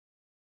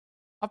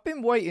I've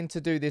been waiting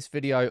to do this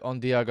video on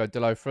Diogo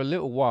Dalot for a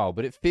little while,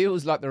 but it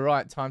feels like the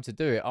right time to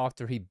do it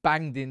after he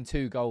banged in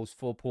 2 goals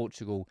for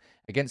Portugal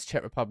against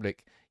Czech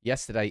Republic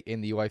yesterday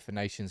in the UEFA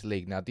Nations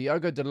League. Now,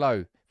 Diogo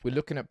Dalot, if we're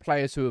looking at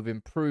players who have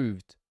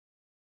improved,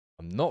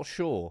 I'm not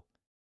sure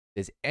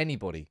there's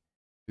anybody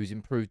who's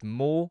improved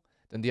more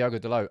than Diogo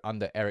Dalot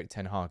under Erik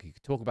Ten Hag. You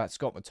could talk about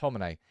Scott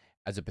McTominay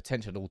as a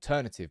potential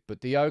alternative, but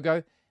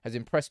Diogo has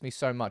impressed me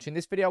so much. In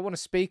this video, I want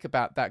to speak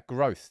about that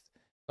growth.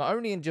 Not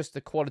only in just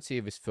the quality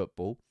of his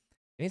football,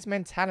 in his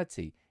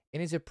mentality, in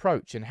his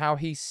approach, and how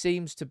he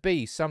seems to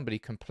be somebody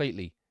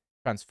completely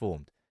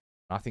transformed.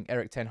 And I think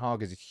Erik Ten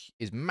Hag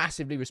is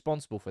massively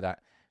responsible for that.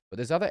 But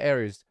there's other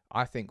areas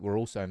I think were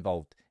also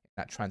involved in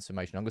that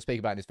transformation. I'm going to speak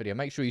about in this video.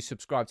 Make sure you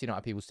subscribe to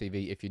United People's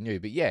TV if you're new.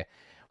 But yeah,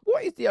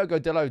 what is Diogo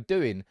Dalot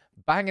doing?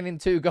 Banging in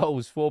 2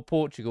 goals for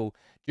Portugal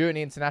during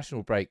the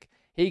international break.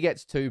 He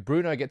gets 2.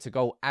 Bruno gets a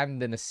goal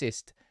and an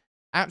assist.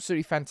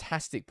 Absolutely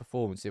fantastic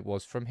performance it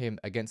was from him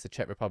against the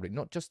Czech Republic.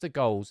 Not just the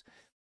goals.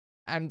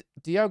 And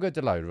Diogo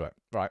Dalot,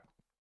 right,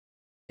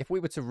 if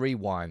we were to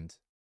rewind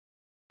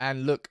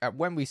and look at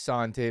when we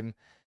signed him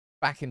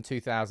back in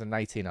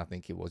 2018, I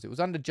think it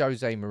was under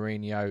Jose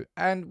Mourinho,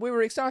 and we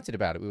were excited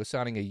about it. We were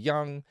signing a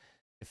young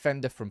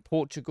defender from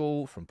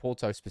Portugal, from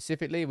Porto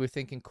specifically. We were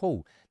thinking,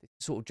 cool,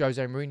 sort of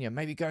Jose Mourinho,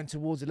 maybe going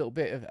towards a little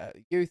bit of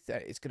youth.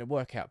 It's going to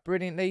work out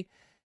brilliantly.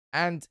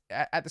 And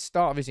at the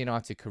start of his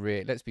United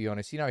career, let's be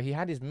honest, you know, he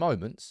had his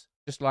moments,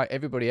 just like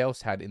everybody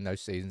else had in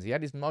those seasons. He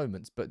had his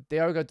moments, but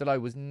Diogo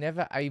Dalot was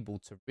never able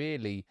to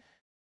really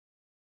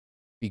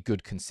be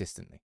good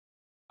consistently.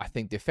 I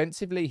think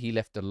defensively, he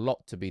left a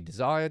lot to be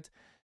desired.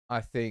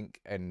 I think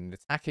in an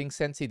attacking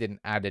sense, he didn't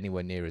add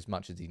anywhere near as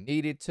much as he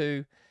needed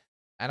to.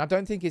 And I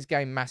don't think his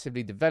game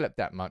massively developed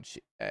that much.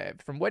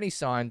 From when he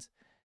signed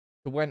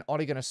to when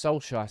Ole Gunnar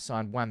Solskjaer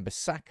signed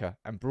Wan-Bissaka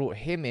and brought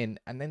him in,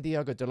 and then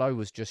Diogo Dalot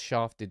was just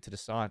shafted to the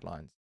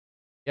sidelines.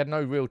 He had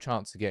no real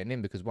chance of getting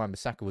in because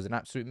Wan-Bissaka was an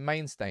absolute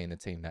mainstay in the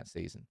team that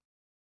season.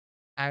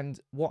 And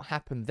what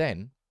happened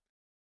then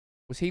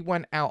was he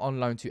went out on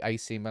loan to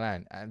AC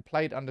Milan and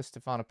played under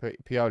Stefano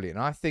Pioli. And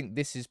I think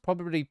this is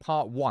probably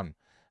part 1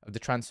 of the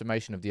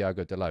transformation of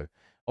Diogo Dalot.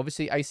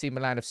 Obviously, AC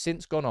Milan have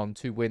since gone on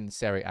to win the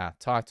Serie A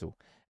title.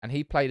 And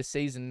he played a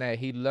season there.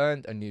 He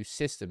learned a new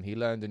system. He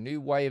learned a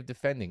new way of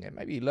defending. And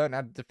maybe he learned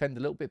how to defend a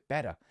little bit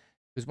better.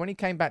 Because when he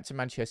came back to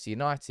Manchester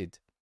United,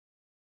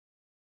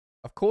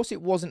 of course,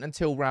 it wasn't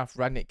until Ralf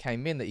Rangnick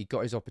came in that he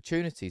got his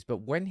opportunities. But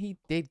when he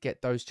did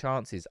get those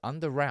chances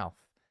under Ralf,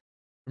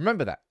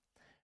 remember that.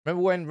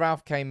 Remember when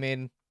Ralf came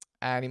in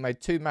and he made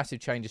 2 massive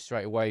changes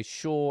straight away.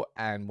 Shaw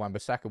and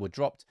Wan-Bissaka were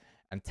dropped,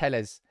 and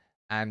Telles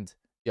and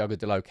Diogo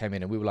Dalot came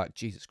in, and we were like,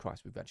 Jesus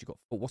Christ, we've actually got,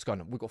 what's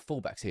going on? We've got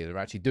fullbacks here that are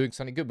actually doing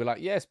something good. We're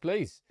like, yes,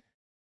 please.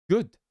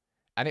 Good.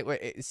 And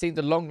it seemed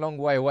a long, long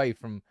way away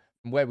from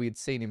where we had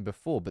seen him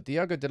before. But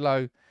Diogo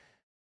Dalot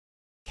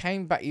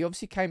came back. He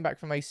obviously came back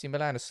from AC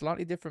Milan, a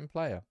slightly different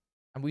player.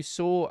 And we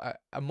saw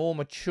a more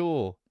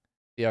mature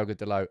Diogo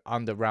Dalot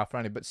under Ralf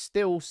Rangnick, but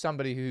still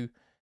somebody who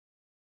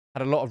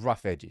had a lot of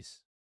rough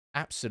edges.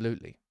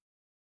 Absolutely.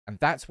 And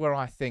that's where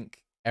I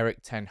think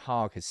Erik Ten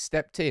Hag has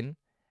stepped in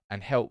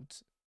and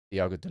helped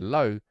Diogo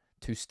Dalot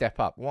to step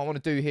up. What I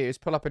want to do here is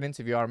pull up an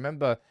interview. I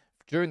remember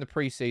during the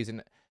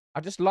preseason,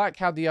 I just like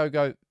how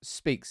Diogo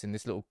speaks in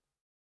this little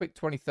quick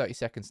 20-30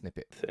 second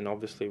snippet. And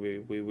obviously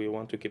we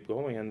want to keep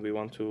going, and we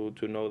want to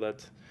know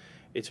that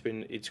it's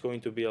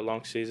going to be a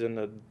long season,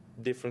 a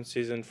different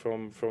season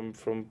from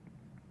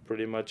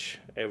pretty much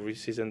every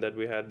season that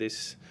we had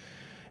this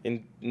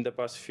in the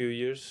past few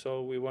years.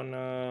 So we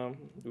wanna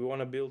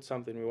build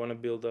something. We want to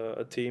build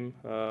a team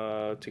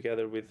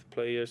together with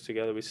players,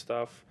 together with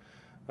staff.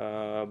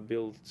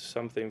 Build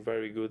something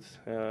very good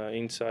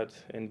inside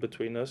and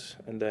between us,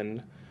 and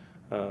then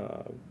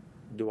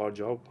do our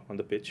job on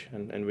the pitch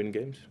and win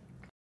games.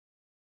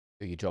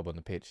 Do your job on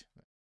the pitch.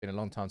 It's been a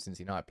long time since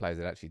United players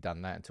had actually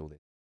done that until this.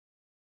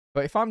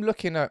 But if I'm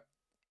looking at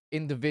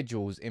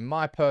individuals, in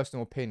my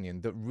personal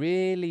opinion, that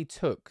really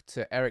took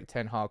to Erik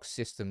Ten Hag's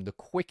system the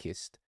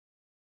quickest,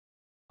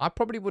 I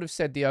probably would have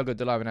said Diogo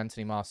Dalot and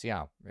Anthony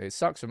Martial. It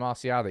sucks for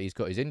Martial that he's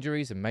got his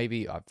injuries, and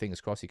maybe,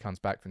 fingers crossed, he comes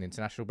back from the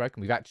international break.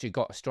 And we've actually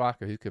got a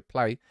striker who could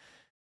play.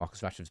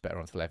 Marcus Rashford's better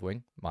on the left wing,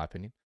 in my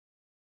opinion.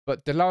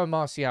 But Dalot and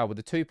Martial were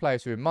the 2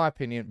 players who, in my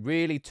opinion,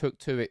 really took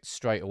to it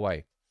straight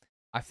away.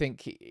 I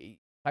think he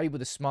played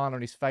with a smile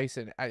on his face.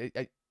 And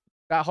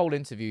that whole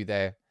interview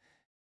there,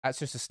 that's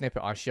just a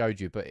snippet I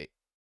showed you. But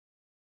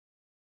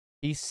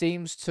he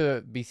seems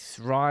to be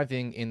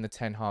thriving in the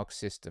Ten Hag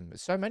system.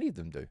 So many of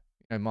them do.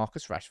 You know,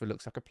 Marcus Rashford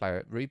looks like a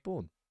player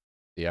reborn.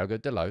 Diogo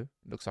Dalot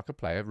looks like a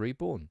player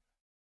reborn.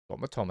 Scott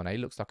McTominay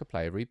looks like a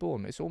player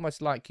reborn. It's almost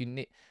like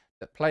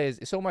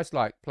it's almost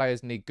like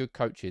players need good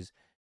coaches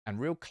and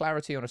real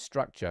clarity on a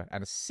structure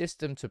and a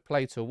system to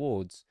play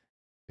towards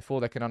before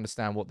they can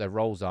understand what their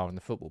roles are on the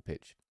football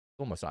pitch. It's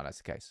almost like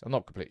that's the case. I'm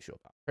not completely sure,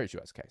 but I'm pretty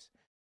sure that's the case.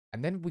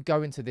 And then we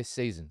go into this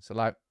season. So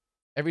like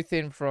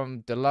everything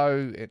from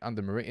Dalot in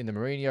the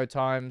Mourinho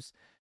times,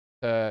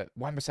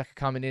 Wan-Bissaka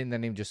coming in,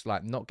 then him just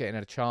like not getting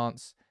a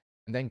chance.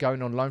 and then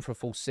going on loan for a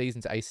full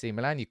season to AC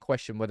Milan, you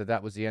question whether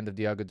that was the end of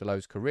Diogo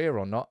Dalot's career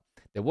or not.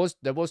 There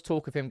was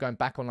talk of him going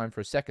back on loan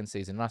for a second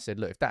season, and I said,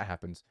 look, if that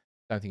happens,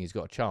 I don't think he's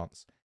got a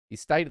chance. He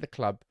stayed at the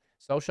club.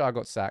 Solskjaer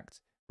got sacked.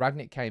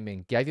 Rangnick came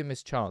in, gave him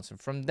his chance, and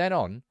from then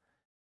on,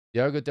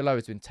 Diogo Dalot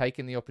has been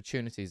taking the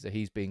opportunities that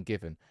he's been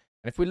given.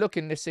 And if we look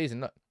in this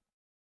season, look,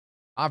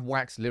 I've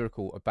waxed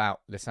lyrical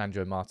about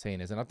Lisandro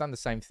Martinez, and I've done the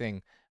same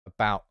thing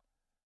about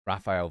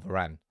Raphael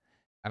Varane.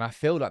 And I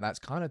feel like that's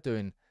kind of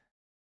doing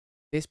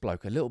this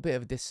bloke a little bit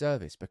of a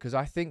disservice, because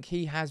I think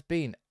he has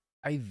been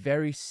a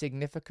very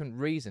significant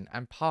reason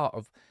and part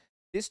of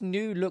this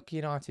new look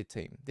United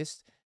team,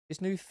 this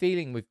new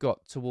feeling we've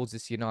got towards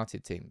this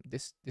United team,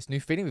 this new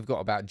feeling we've got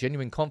about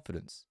genuine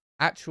confidence,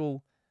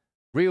 actual,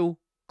 real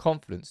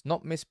confidence,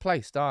 not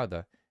misplaced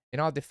either, in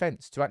our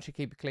defence to actually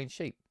keep a clean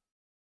sheet.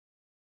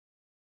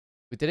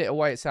 We did it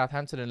away at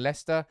Southampton and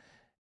Leicester,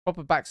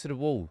 proper backs to the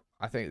wall.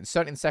 I think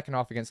certainly in the second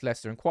half against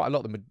Leicester and quite a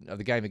lot of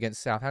the game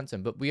against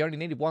Southampton, but we only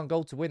needed one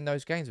goal to win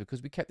those games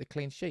because we kept the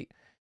clean sheet.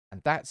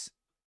 And that's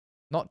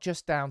not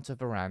just down to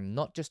Varane,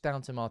 not just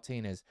down to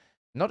Martinez,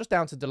 not just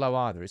down to Dalot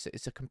either.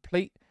 It's a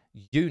complete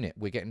unit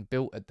we're getting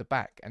built at the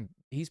back, and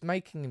he's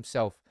making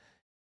himself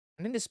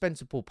an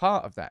indispensable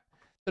part of that,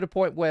 to the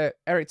point where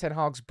Erik Ten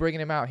Hag's bringing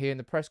him out here in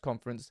the press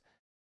conference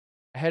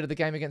ahead of the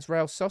game against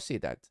Real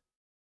Sociedad.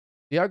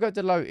 Diogo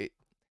Dalot,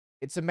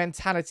 it's a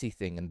mentality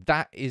thing, and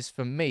that is,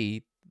 for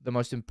me, the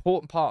most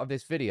important part of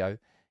this video,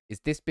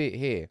 is this bit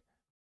here.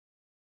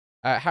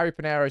 Harry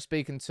Pinero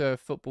speaking to a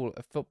football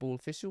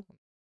official,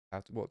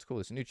 what to call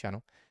this, a new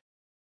channel.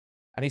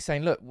 And he's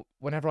saying, look,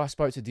 whenever I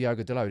spoke to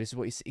Diogo Dalot, this is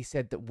what he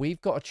said, that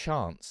we've got a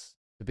chance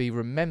to be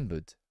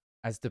remembered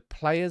as the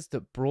players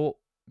that brought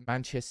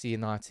Manchester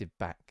United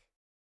back.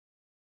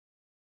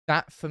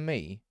 That, for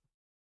me,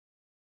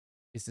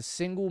 is the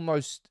single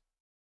most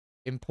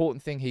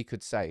important thing he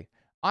could say.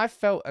 I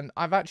felt, and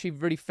I've actually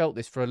really felt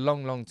this for a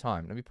long, long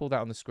time. Let me pull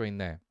that on the screen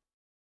there.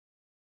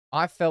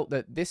 I felt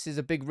that this is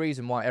a big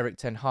reason why Erik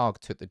Ten Hag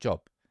took the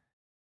job.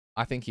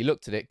 I think he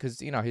looked at it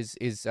because, you know, his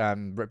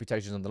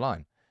reputation's on the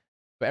line.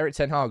 But Erik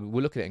Ten Hag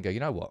will look at it and go, you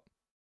know what?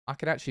 I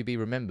could actually be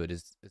remembered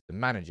as the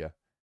manager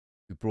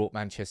who brought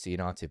Manchester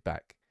United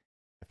back.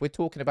 If we're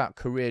talking about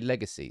career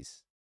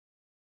legacies,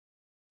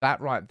 that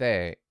right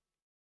there,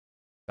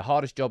 the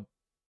hardest job,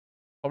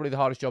 probably the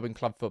hardest job in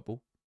club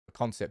football, the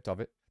concept of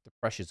it, the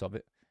pressures of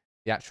it,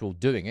 the actual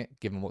doing it,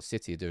 given what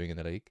City are doing in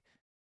the league,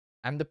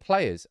 and the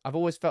players. I've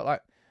always felt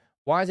like,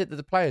 why is it that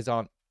the players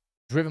aren't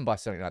driven by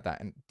something like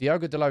that? And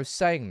Diogo Dalot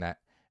saying that,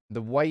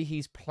 the way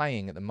he's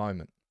playing at the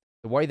moment,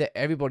 the way that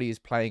everybody is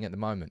playing at the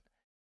moment,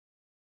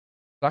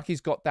 like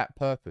he's got that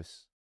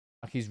purpose,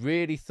 like he's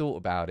really thought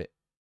about it,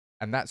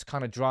 and that's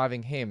kind of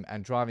driving him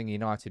and driving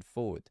United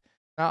forward.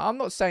 Now, I'm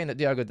not saying that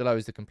Diogo Dalot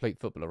is the complete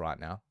footballer right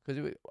now,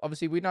 because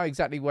obviously we know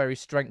exactly where his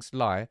strengths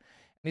lie, and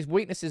his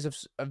weaknesses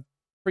have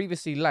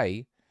previously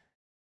lay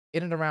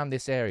in and around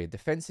this area,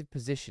 defensive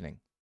positioning.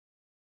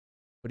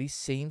 But he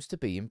seems to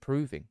be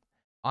improving.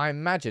 I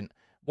imagine,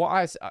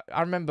 I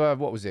remember,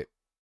 what was it?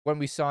 When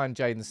we signed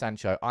Jadon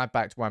Sancho, I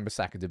backed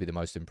Wan-Bissaka to be the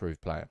most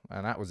improved player,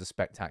 and that was a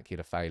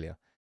spectacular failure.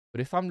 But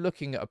if I'm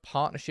looking at a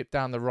partnership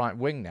down the right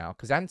wing now,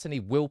 because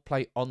Anthony will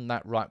play on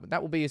that right,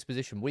 that will be his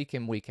position week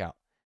in, week out.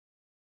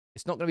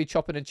 It's not going to be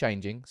chopping and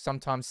changing.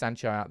 Sometimes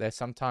Sancho out there,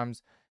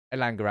 sometimes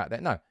Elanga out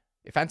there. No,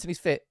 if Anthony's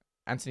fit,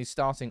 Anthony's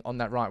starting on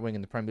that right wing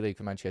in the Premier League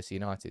for Manchester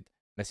United,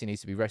 unless he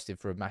needs to be rested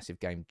for a massive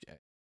game in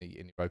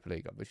the Europa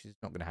League, which is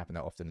not going to happen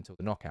that often until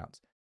the knockouts.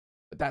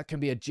 But that can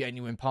be a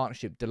genuine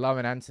partnership. Dalot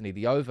and Anthony,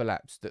 the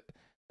overlaps,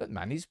 that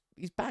man, he's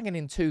banging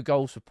in 2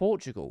 goals for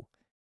Portugal.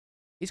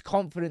 His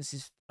confidence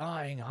is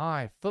flying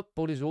high.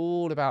 Football is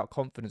all about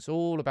confidence,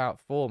 all about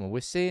form. And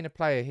we're seeing a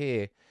player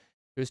here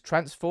who has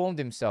transformed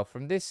himself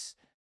from this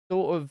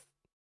sort of,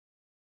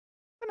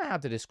 I don't know how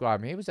to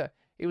describe him.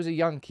 He was a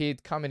young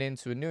kid coming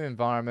into a new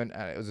environment,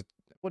 and I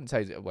wouldn't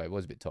say, well, it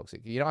was a bit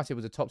toxic. United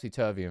was a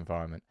topsy-turvy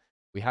environment.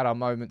 We had our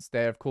moments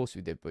there, of course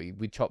we did, but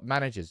we chopped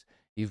managers.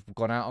 He's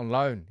gone out on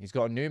loan. He's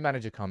got a new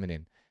manager coming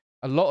in.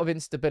 A lot of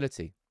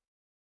instability.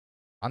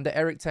 Under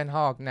Erik Ten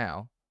Hag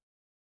now,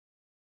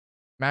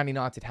 Man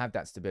United had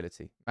that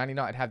stability. Man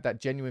United had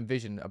that genuine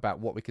vision about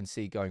what we can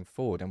see going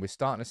forward, and we're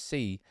starting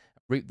to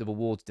reap the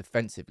rewards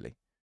defensively.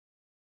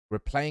 We're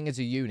playing as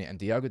a unit, and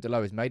Diogo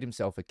Dalot has made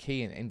himself a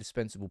key and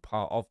indispensable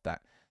part of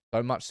that.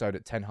 So much so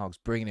that Ten Hag's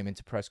bringing him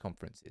into press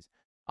conferences.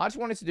 I just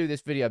wanted to do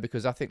this video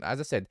because I think, as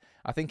I said,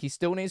 I think he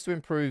still needs to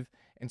improve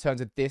in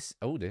terms of this.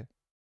 Oh dear,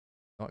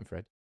 not in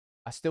Fred.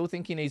 I still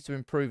think he needs to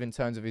improve in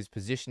terms of his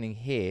positioning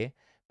here,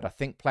 but I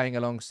think playing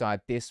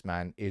alongside this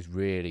man is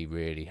really,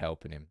 really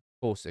helping him.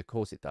 Of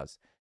course it does.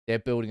 They're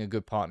building a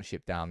good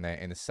partnership down there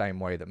in the same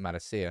way that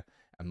Malacia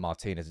and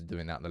Martinez are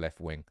doing that on the left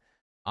wing.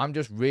 I'm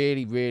just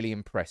really, really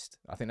impressed.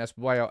 I think that's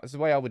the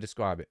way I would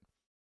describe it.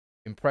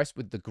 Impressed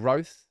with the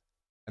growth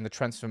and the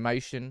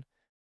transformation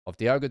of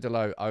Diogo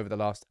Dalot over the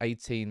last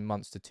 18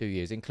 months to 2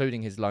 years,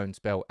 including his loan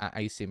spell at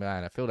AC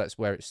Milan. I feel that's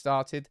where it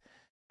started.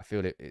 I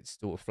feel it's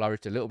sort of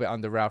flourished a little bit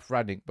under Ralf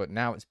Rangnick, but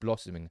now it's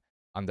blossoming.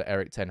 under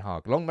Erik Ten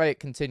Hag. Long may it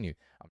continue.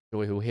 I'm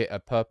sure he'll hit a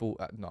purple,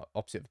 not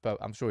opposite of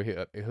purple. I'm sure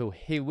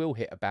he will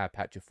hit a bad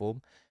patch of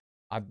form.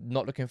 I'm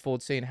not looking forward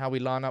to seeing how we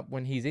line up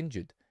when he's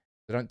injured.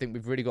 I don't think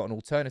we've really got an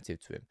alternative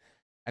to him.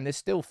 And there's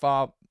still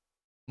far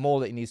more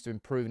that he needs to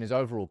improve in his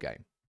overall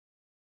game.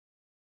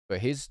 But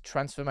his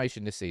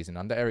transformation this season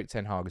under Erik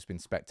Ten Hag has been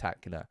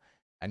spectacular.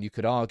 And you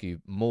could argue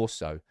more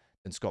so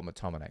than Scott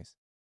McTominay's.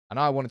 And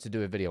I wanted to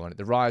do a video on it.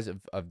 The rise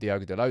of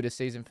Diogo Dalot this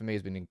season for me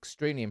has been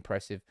extremely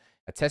impressive.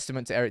 A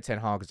testament to Erik Ten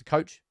Hag as a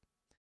coach.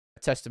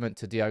 A testament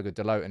to Diogo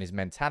Dalot and his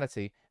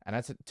mentality.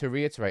 And to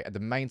reiterate, the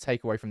main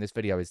takeaway from this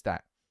video is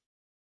that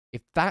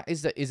if that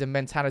is a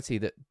mentality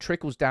that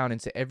trickles down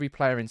into every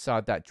player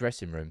inside that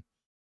dressing room,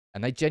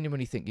 and they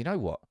genuinely think, you know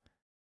what,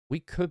 we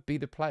could be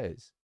the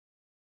players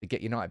to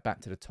get United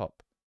back to the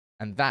top,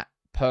 and that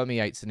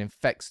permeates and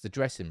infects the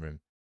dressing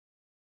room,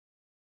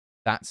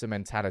 that's a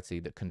mentality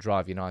that can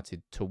drive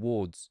United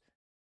towards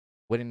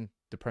winning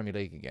the Premier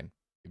League again.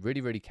 It really,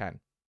 really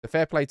can. The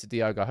fair play to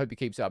Diogo. I hope he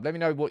keeps it up. Let me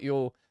know what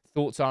your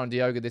thoughts are on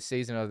Diogo this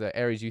season. Are there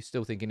areas you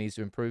still think he needs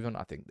to improve on?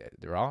 I think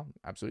there are.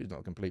 Absolutely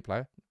not a complete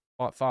player.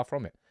 Far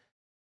from it.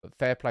 But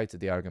fair play to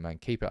Diogo, man.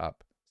 Keep it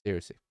up.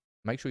 Seriously.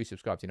 Make sure you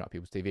subscribe to United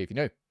People's TV if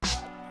you're new.